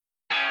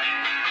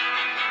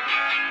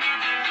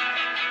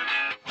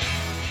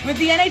With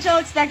the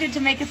NHL expected to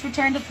make its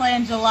return to play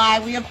in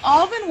July, we have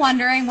all been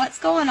wondering what's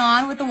going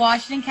on with the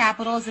Washington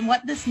Capitals and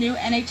what this new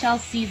NHL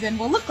season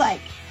will look like.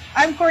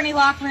 I'm Courtney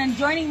Lachlan, and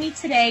joining me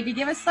today to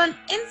give us some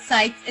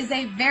insights is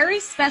a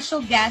very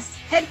special guest,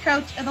 head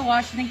coach of the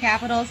Washington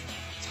Capitals,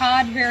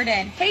 Todd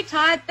Reirden. Hey,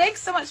 Todd,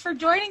 thanks so much for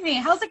joining me.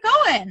 How's it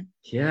going?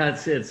 Yeah,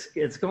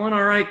 it's going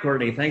all right,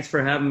 Courtney. Thanks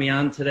for having me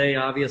on today.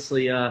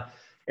 Obviously,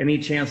 any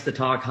chance to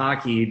talk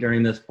hockey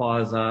during this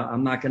pause,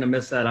 I'm not going to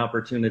miss that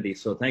opportunity.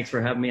 So thanks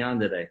for having me on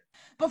today.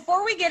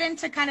 Before we get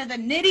into kind of the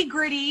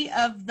nitty-gritty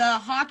of the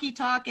hockey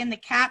talk and the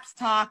Caps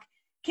talk,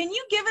 can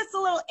you give us a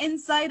little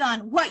insight on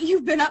what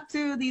you've been up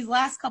to these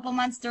last couple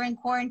months during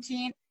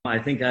quarantine? I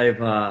think I've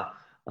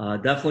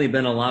definitely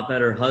been a lot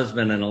better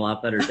husband and a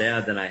lot better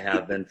dad than I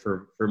have been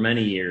for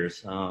many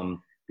years.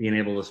 Being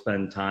able to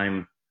spend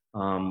time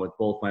with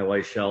both my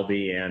wife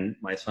Shelby and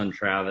my son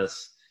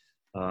Travis,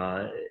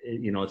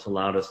 it's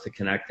allowed us to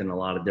connect in a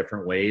lot of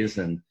different ways,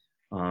 and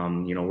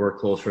we're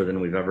closer than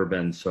we've ever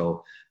been.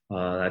 So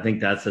I think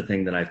that's the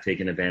thing that I've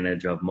taken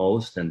advantage of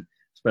most, and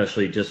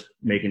especially just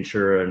making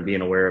sure and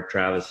being aware of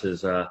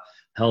Travis's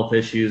health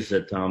issues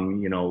that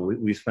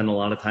we spend a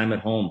lot of time at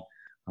home.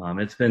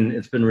 It's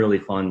been really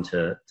fun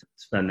to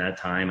spend that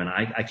time, and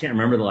I can't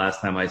remember the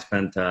last time I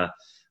spent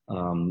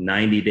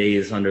 90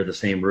 days under the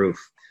same roof.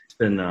 It's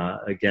been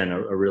again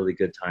a really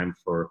good time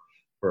for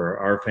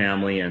our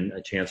family, and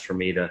a chance for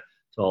me to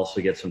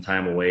also get some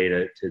time away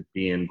to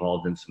be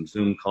involved in some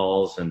Zoom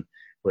calls and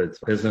with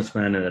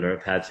businessmen that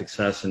have had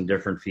success in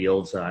different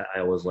fields. I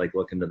always like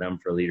looking to them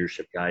for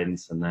leadership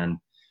guidance, and then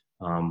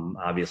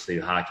obviously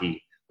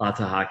hockey,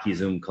 lots of hockey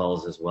Zoom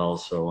calls as well.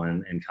 So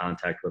and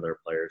contact with our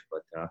players.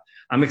 But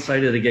I'm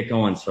excited to get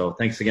going. So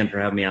thanks again for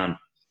having me on.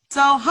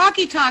 So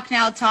hockey talk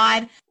now,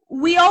 Todd.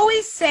 We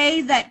always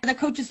say that the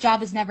coach's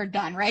job is never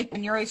done, right?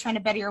 When you're always trying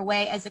to better your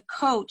way as a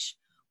coach.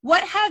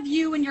 What have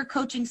you and your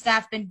coaching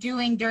staff been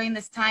doing during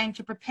this time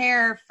to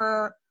prepare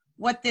for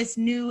what this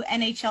new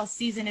NHL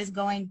season is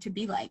going to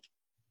be like?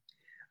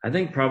 I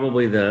think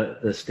probably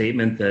the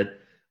statement that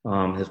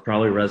has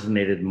probably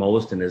resonated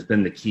most and has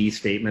been the key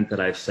statement that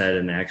I've said,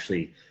 and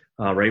actually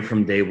right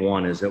from day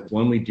one, is that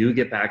when we do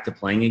get back to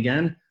playing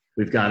again,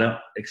 we've got to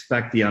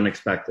expect the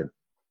unexpected.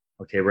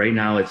 Okay, right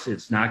now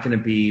it's not going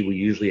to be, we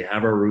usually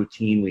have our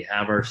routine, we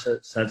have our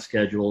set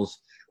schedules,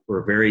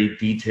 we're very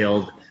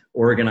detailed,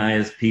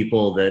 organized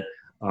people that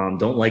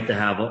don't like to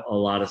have a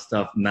lot of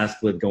stuff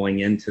messed with going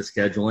into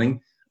scheduling.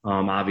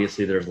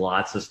 Obviously, there's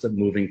lots of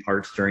moving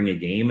parts during a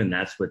game, and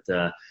that's what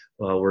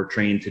we're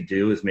trained to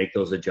do, is make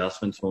those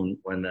adjustments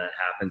when that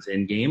happens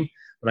in game.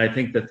 But I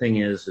think the thing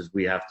is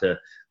we have to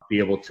be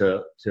able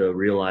to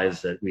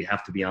realize that we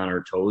have to be on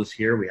our toes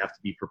here. We have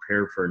to be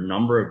prepared for a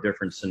number of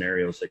different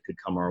scenarios that could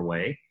come our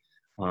way,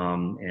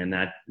 and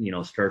that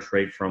starts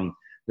right from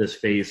this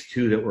phase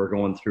 2 that we're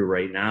going through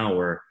right now,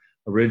 where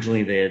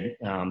originally they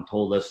had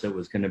told us it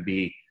was going to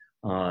be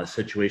a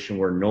situation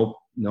where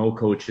no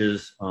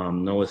coaches,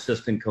 no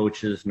assistant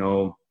coaches,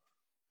 no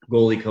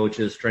goalie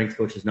coaches, strength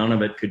coaches, none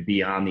of it could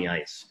be on the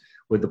ice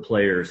with the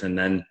players. And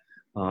then,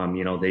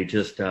 they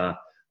just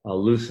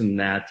loosened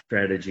that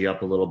strategy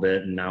up a little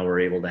bit, and now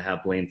we're able to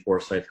have Blaine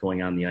Forsythe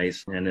going on the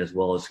ice, and as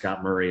well as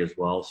Scott Murray as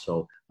well.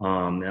 So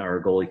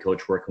our goalie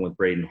coach working with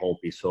Braden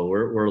Holtby. So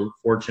we're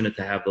fortunate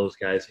to have those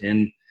guys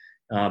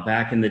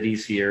back in the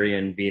DC area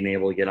and being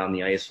able to get on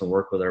the ice and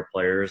work with our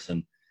players.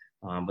 And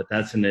but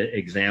that's an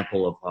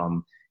example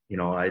of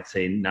I'd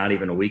say not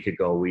even a week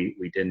ago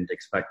we didn't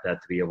expect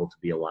that to be able to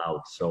be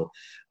allowed. So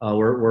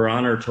we're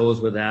on our toes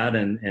with that,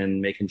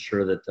 and making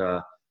sure that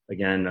that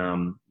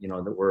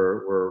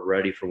we're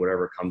ready for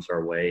whatever comes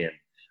our way.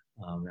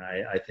 And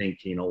I think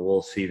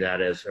we'll see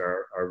that as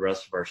our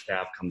rest of our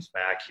staff comes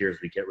back here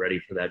as we get ready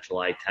for that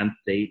July 10th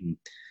date. And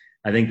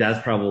I think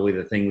that's probably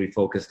the thing we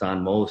focused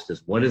on most,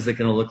 is what is it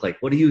going to look like?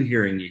 What are you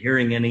hearing? You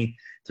hearing any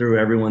through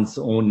everyone's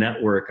own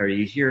network? Are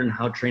you hearing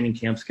how training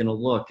camp's going to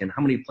look, and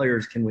how many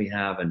players can we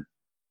have, and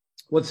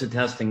what's the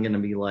testing going to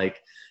be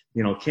like?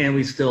 Can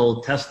we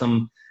still test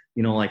them?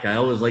 Like I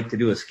always like to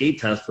do a skate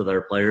test with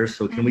our players.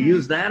 So can we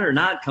use that or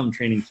not come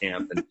training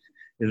camp? And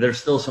there's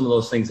still some of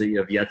those things that you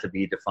have yet to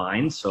be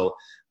defined. So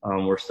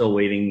we're still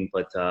waiting,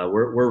 but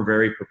we're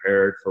very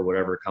prepared for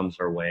whatever comes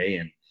our way.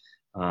 And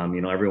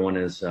everyone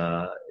is,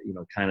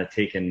 kind of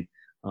taking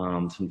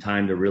some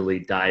time to really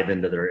dive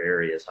into their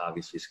areas.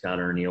 Obviously, Scott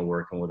Arniel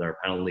working with our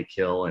penalty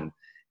kill, and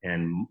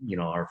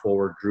our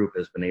forward group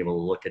has been able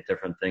to look at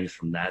different things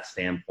from that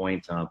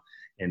standpoint,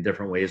 and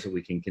different ways that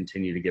we can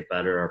continue to get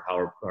better.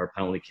 Our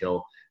penalty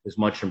kill is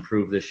much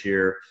improved this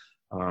year.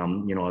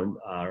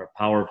 Our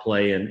power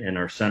play and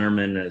our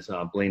centerman is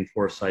Blaine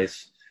Forsythe,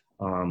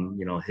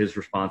 his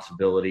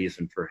responsibilities,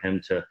 and for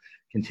him to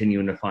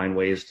continue to find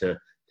ways to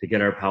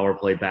get our power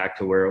play back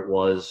to where it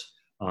was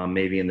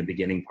maybe in the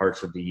beginning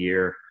parts of the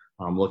year,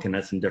 looking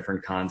at some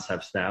different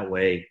concepts that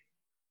way,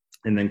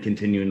 and then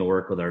continuing to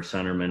work with our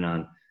centerman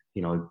on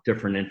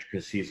different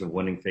intricacies of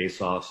winning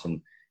faceoffs,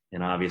 and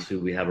obviously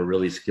we have a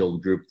really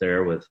skilled group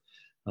there with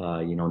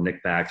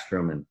Nick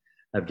Backstrom and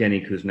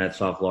Evgeny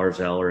Kuznetsov, Lars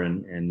Eller,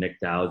 and Nick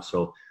Dowd.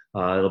 So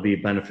it'll be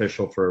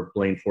beneficial for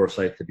Blaine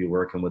Forsyth to be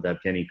working with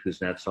Evgeny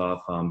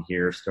Kuznetsov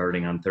here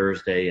starting on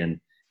Thursday, and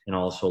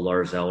also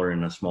Lars Eller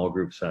in a small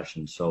group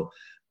session. So,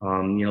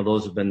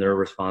 those have been their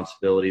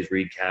responsibilities.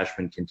 Reed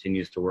Cashman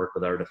continues to work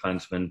with our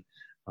defensemen,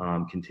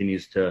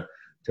 continues to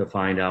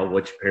find out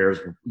which pairs,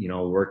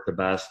 work the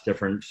best,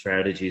 different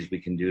strategies we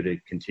can do to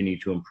continue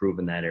to improve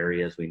in that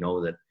area, as we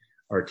know that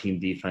our team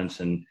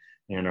defense and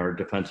our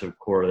defensive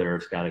core there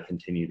has got to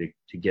continue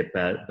to get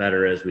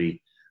better as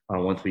we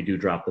once we do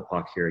drop the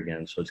puck here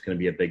again. So it's going to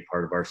be a big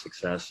part of our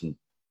success. And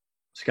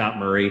Scott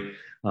Murray,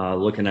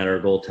 looking at our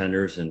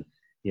goaltenders, and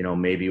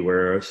maybe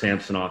where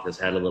Samsonov has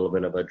had a little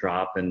bit of a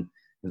drop in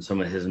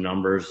some of his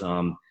numbers,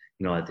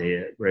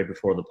 right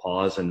before the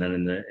pause, and then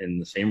in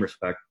the same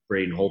respect,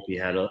 Braden Holtby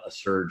had a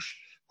surge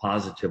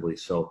positively.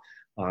 So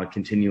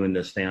continuing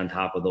to stay on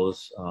top of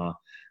those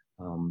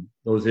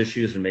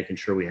issues and making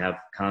sure we have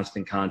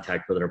constant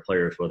contact with our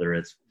players, whether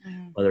it's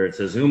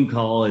a Zoom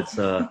call, it's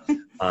a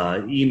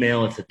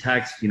email, it's a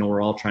text.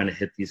 We're all trying to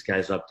hit these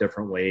guys up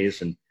different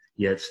ways, and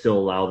yet still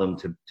allow them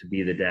to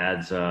be the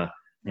dads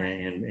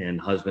and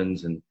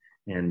husbands and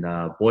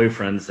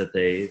boyfriends that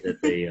they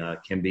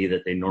can be,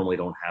 that they normally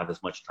don't have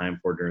as much time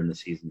for during the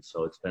season.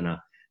 So it's been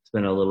a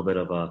little bit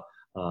of a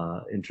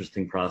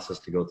interesting process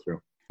to go through.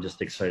 I'm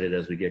just excited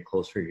as we get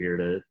closer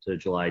here to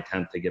July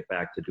 10th to get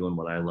back to doing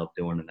what I love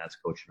doing, and that's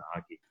coaching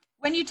hockey.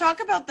 When you talk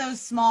about those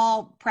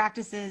small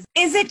practices,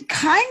 is it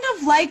kind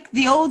of like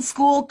the old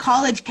school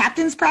college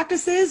captains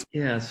practices?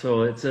 Yeah,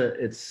 so it's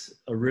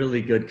a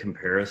really good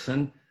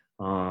comparison.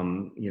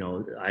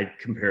 I'd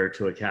compare it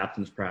to a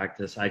captain's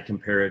practice. I'd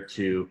compare it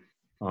to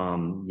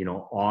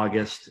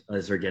August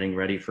as they're getting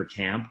ready for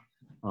camp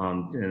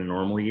in a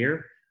normal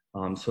year.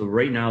 So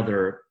right now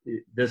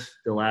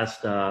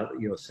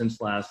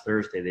since last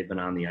Thursday, they've been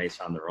on the ice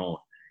on their own,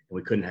 and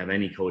we couldn't have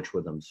any coach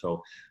with them.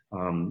 So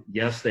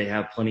yes, they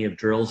have plenty of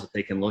drills that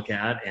they can look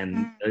at,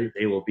 and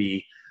they will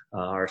be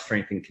our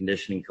strength and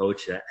conditioning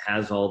coach that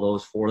has all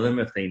those for them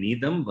if they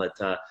need them. But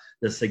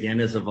this again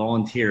is a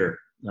voluntary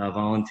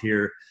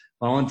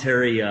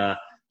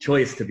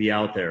choice to be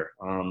out there.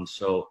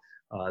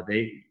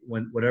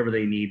 Whatever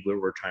they need,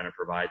 we're trying to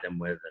provide them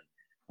with.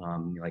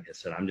 And like I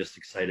said, I'm just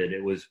excited.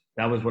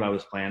 That was what I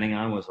was planning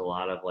on, was a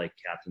lot of like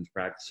captain's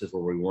practices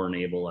where we weren't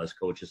able as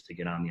coaches to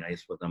get on the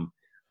ice with them.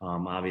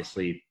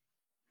 Obviously,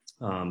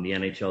 the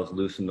NHL's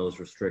loosened those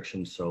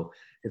restrictions, so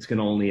it's going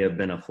to only have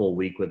been a full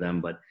week with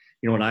them. But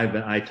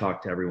I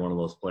talked to every one of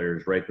those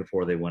players right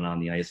before they went on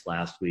the ice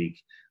last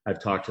week.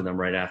 I've talked to them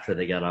right after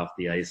they got off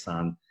the ice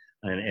and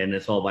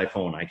it's all by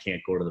phone. I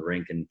can't go to the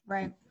rink, and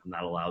I'm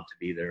not allowed to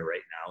be there right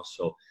now.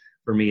 So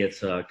for me,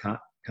 it's a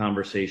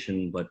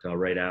conversation, but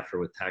right after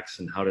with texts,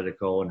 and how did it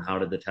go, and how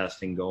did the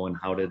testing go, and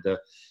how did the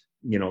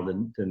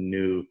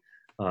new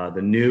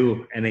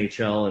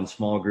NHL and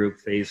small group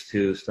phase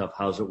 2 stuff,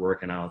 how's it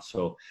working out?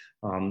 So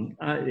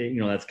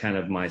that's kind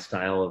of my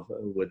style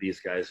with these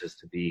guys,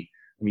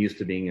 I'm used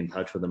to being in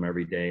touch with them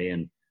every day,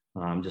 and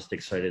I'm just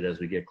excited as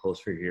we get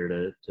closer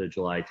here to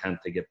July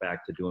 10th to get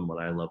back to doing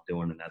what I love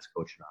doing, and that's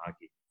coaching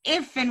hockey.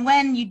 If and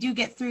when you do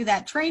get through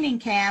that training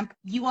camp,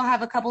 you will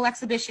have a couple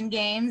exhibition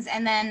games,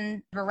 and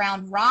then a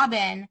round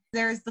robin.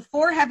 There's the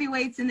 4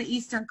 heavyweights in the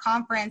Eastern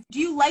Conference. Do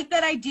you like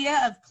that idea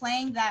of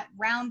playing that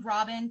round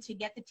robin to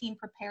get the team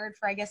prepared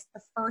for, I guess,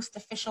 the first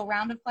official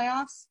round of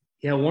playoffs?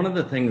 Yeah, one of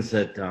the things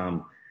that, I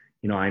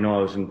know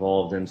I was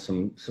involved in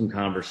some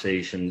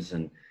conversations,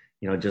 and,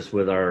 just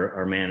with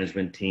our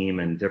management team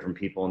and different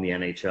people in the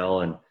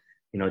NHL, and,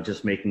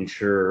 just making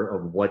sure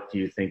of what do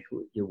you think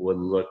it would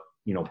look,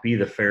 be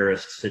the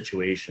fairest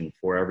situation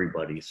for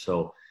everybody.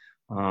 So,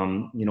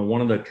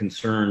 one of the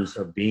concerns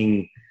of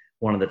being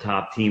one of the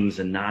top teams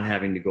and not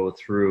having to go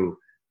through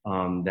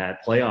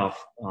that playoff,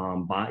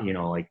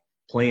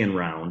 playing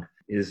round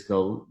is the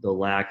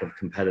lack of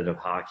competitive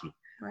hockey.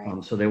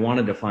 Right. So they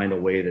wanted to find a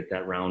way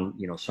that round,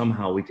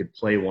 somehow we could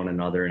play one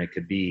another, and it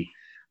could be,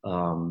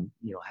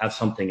 have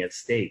something at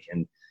stake.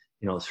 And,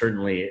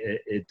 certainly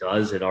it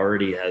does. It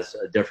already has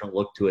a different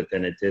look to it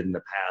than it did in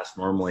the past.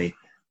 Normally,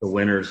 the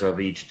winners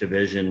of each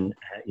division,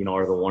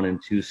 are the 1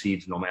 and 2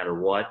 seeds no matter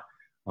what.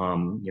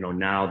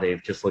 Now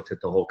they've just looked at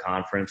the whole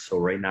conference. So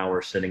right now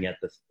we're sitting at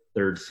the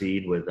 3rd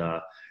seed with,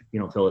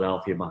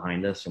 Philadelphia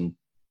behind us. And,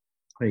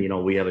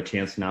 we have a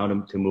chance now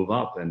to move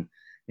up and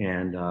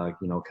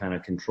kind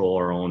of control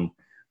our own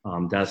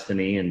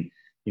destiny. And,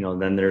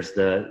 then there's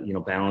the,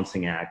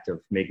 balancing act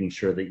of making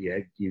sure that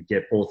you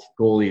get both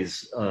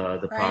goalies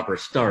the proper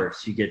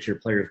starts. You get your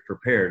players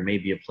prepared.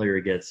 Maybe a player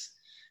gets,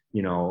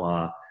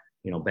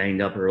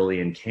 banged up early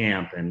in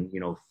camp, and,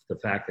 the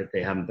fact that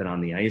they haven't been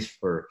on the ice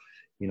for,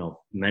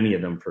 many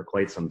of them for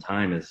quite some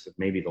time is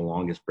maybe the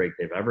longest break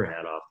they've ever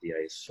had off the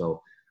ice.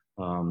 So,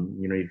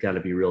 you've got to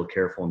be real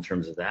careful in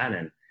terms of that.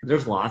 And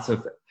there's lots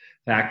of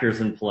factors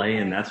in play,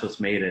 and that's what's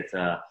made it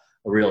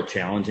a real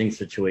challenging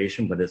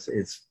situation, but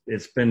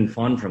it's been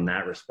fun from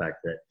that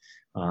respect, that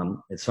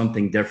it's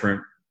something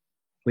different.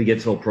 We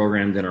get so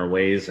programmed in our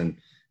ways, and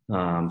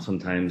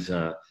sometimes,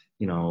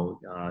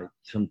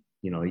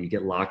 you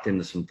get locked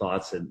into some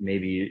thoughts that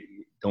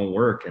maybe don't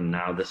work. And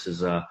now this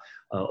is a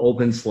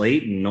open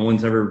slate, and no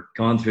one's ever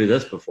gone through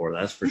this before.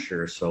 That's for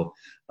sure. So,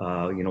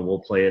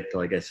 we'll play it,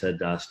 like I said,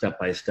 step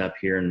by step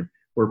here, and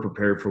we're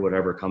prepared for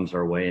whatever comes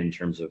our way in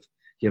terms of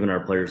giving our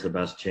players the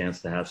best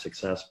chance to have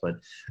success. But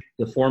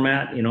the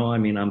format,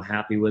 I'm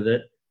happy with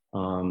it.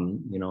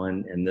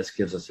 And this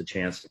gives us a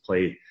chance to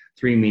play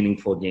 3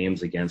 meaningful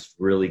games against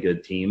really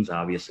good teams,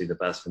 obviously the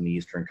best in the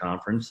Eastern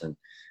Conference, and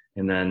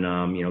then,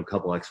 a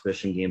couple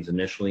exhibition games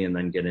initially, and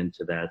then get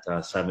into that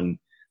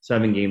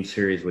 7-game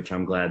series, which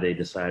I'm glad they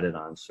decided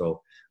on.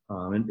 So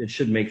it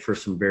should make for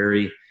some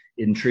very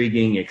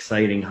intriguing,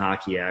 exciting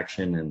hockey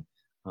action. And,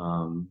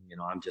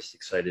 I'm just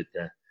excited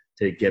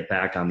to get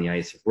back on the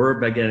ice. If we're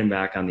getting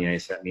back on the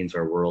ice, that means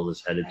our world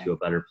is headed to a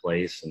better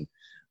place.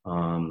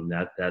 And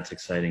that's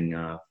exciting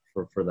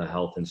for the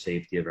health and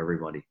safety of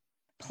everybody.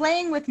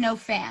 Playing with no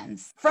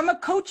fans. From a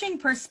coaching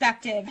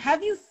perspective,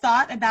 have you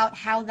thought about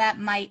how that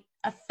might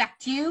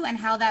affect you and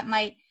how that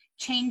might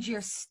change your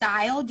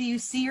style? Do you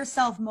see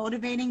yourself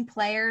motivating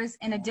players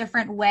in a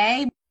different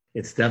way?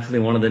 It's definitely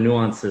one of the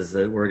nuances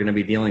that we're going to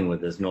be dealing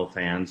with is no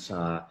fans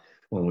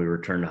when we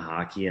return to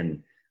hockey.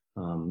 And,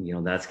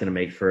 that's going to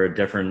make for a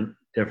different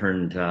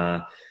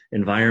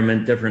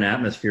environment, different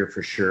atmosphere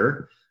for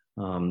sure.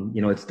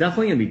 It's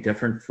definitely going to be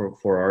different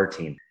for our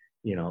team.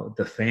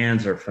 The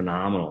fans are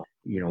phenomenal.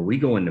 We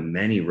go into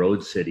many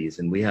road cities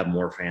and we have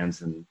more fans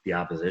than the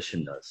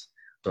opposition does.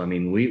 So,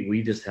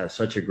 we just have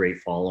such a great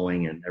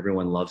following, and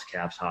everyone loves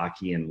Caps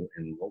hockey and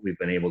what we've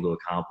been able to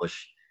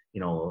accomplish.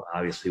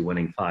 Obviously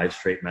winning 5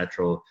 straight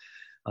Metro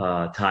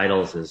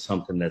titles is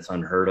something that's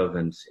unheard of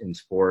in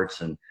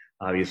sports, and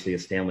obviously a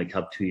Stanley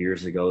Cup 2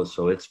 years ago.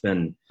 So it's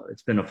been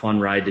a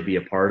fun ride to be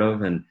a part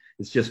of, and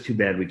it's just too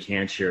bad we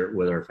can't share it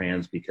with our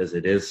fans because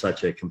it is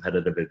such a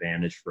competitive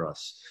advantage for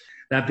us.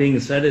 That being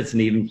said, it's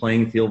an even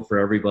playing field for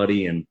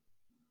everybody, and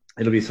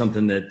it'll be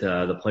something that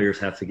the players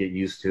have to get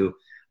used to.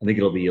 I think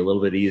it'll be a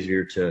little bit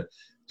easier to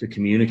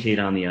communicate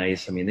on the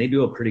ice. They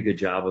do a pretty good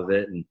job of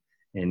it,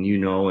 and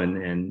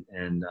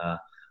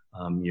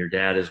your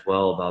dad as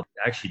well, about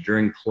actually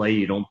during play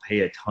you don't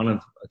pay a ton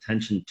of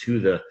attention to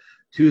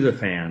the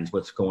fans,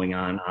 what's going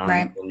on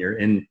right when you're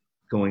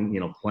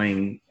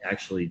playing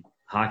actually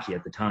hockey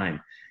at the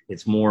time.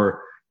 It's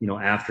more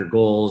after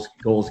goals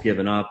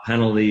given up,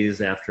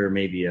 penalties, after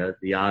maybe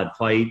the odd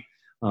fight.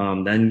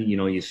 Then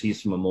you see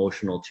some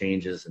emotional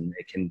changes, and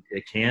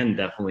it can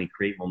definitely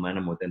create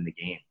momentum within the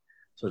game.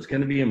 So it's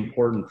going to be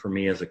important for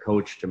me as a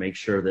coach to make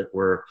sure that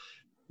we're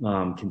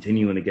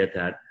continuing to get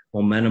that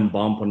momentum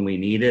bump when we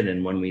need it,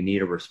 and when we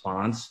need a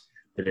response,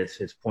 that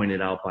it's pointed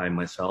out by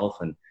myself.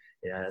 And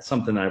it's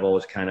something that I've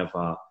always kind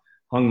of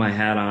hung my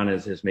hat on,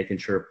 is making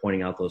sure,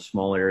 pointing out those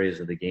small areas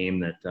of the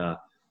game that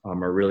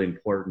are really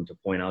important to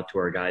point out to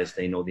our guys.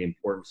 They know the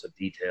importance of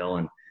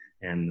detail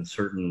and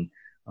certain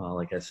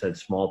like I said,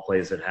 small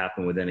plays that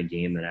happen within a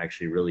game that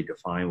actually really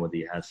define whether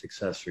you have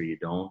success or you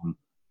don't. And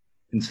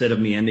instead of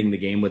me ending the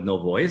game with no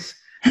voice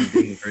and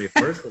being very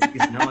first, at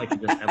least now I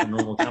can just have a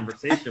normal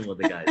conversation with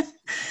the guys.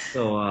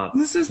 So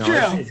this is true.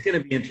 It's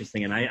going to be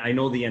interesting. And I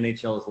know the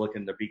NHL is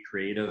looking to be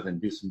creative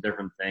and do some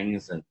different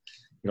things. And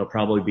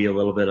probably be a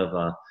little bit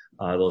of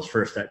those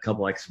first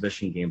couple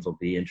exhibition games will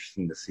be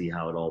interesting to see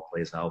how it all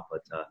plays out.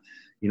 But,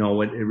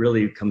 what it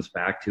really comes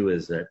back to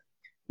is that,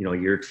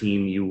 your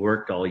team, you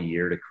worked all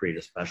year to create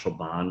a special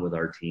bond with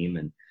our team.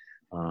 And,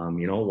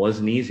 it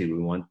wasn't easy.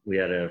 We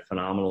had a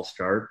phenomenal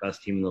start,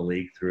 best team in the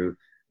league through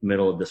the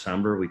middle of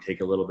December. We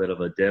take a little bit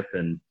of a dip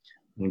and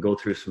go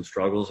through some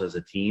struggles as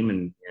a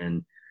team,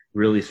 and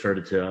really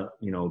started to,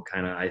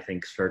 I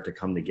think, start to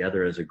come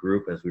together as a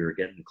group as we were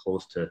getting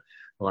close to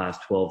the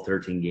last 12,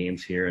 13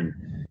 games here. And,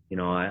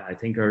 I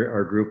think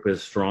our group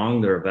is strong.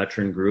 They're a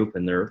veteran group,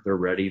 and they're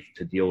ready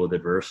to deal with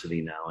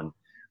adversity now. And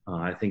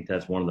I think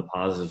that's one of the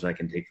positives I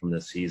can take from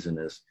this season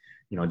is,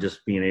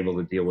 just being able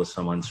to deal with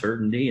some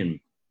uncertainty and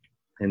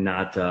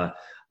not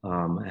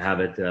have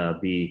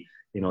it be,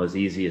 as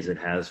easy as it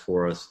has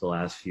for us the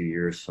last few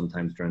years,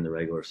 sometimes during the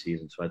regular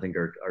season. So I think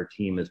our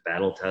team is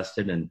battle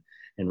tested and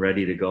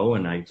ready to go.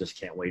 And I just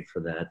can't wait for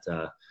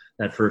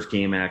that first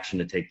game action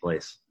to take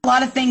place. A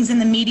lot of things in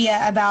the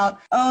media about,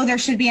 there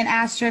should be an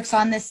asterisk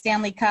on this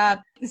Stanley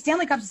Cup. The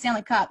Stanley Cup's a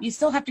Stanley Cup. You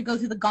still have to go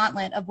through the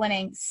gauntlet of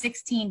winning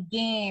 16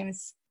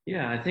 games.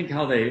 Yeah, I think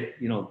how they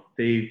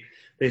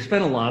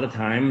spent a lot of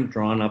time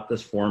drawing up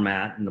this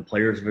format, and the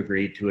players have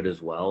agreed to it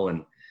as well.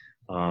 And,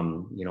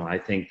 I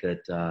think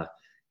that,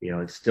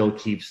 it still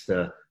keeps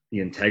the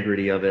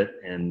integrity of it.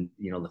 And,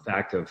 the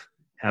fact of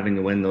having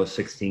to win those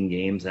 16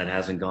 games, that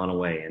hasn't gone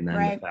away. And then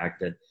right. The fact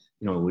that,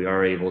 we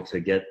are able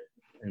to get,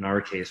 in our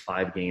case,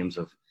 5 games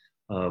of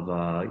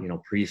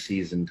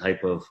preseason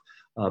type of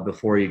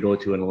before you go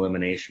to an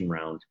elimination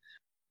round.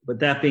 But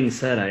that being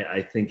said,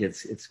 I think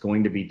it's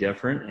going to be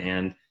different.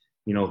 And,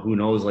 who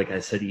knows, like I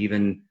said,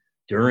 even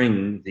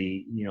during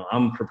the,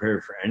 I'm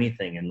prepared for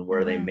anything, and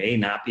where they may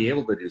not be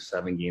able to do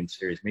 7-game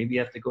series, maybe you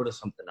have to go to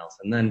something else.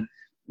 And then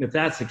if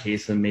that's the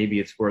case, then maybe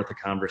it's worth a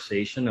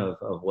conversation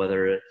of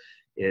whether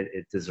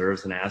it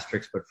deserves an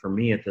asterisk. But for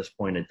me at this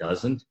point, it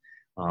doesn't.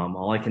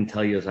 All I can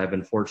tell you is I've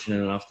been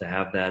fortunate enough to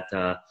have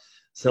that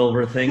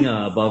silver thing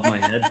above my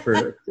head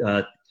for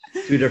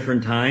 2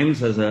 different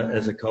times as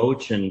a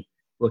coach, and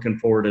looking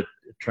forward to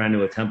trying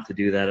to attempt to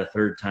do that a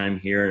 3rd time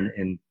here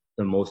in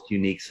the most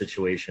unique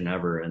situation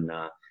ever. And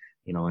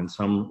in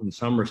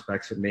some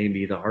respects, it may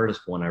be the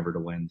hardest one ever to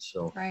win.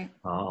 So right.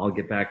 I'll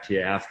get back to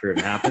you after it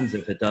happens,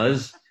 if it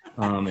does,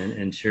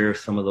 and share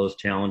some of those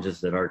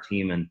challenges that our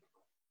team and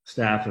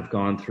staff have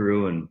gone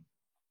through. And,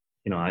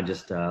 I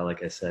just,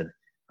 like I said,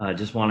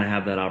 just want to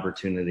have that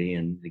opportunity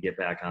and to get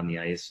back on the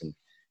ice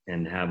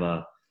and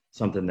have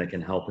something that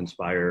can help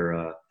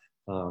inspire,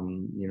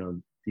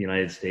 the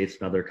United States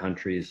and other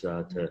countries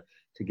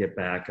to get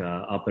back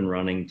up and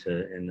running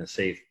in a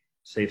safe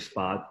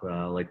spot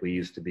like we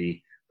used to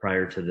be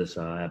prior to this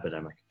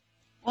epidemic.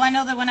 Well, I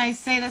know that when I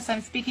say this,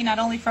 I'm speaking not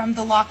only from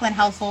the Loughlin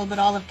household, but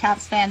all of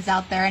Caps fans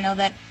out there. I know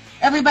that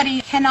everybody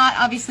cannot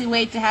obviously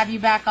wait to have you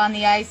back on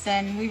the ice,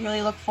 and we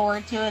really look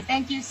forward to it.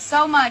 Thank you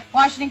so much,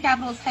 Washington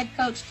Capitals head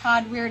coach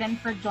Todd Reirden,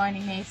 for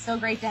joining me. So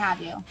great to have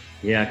you.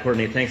 Yeah,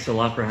 Courtney, thanks a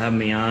lot for having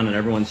me on, and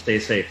everyone stay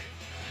safe.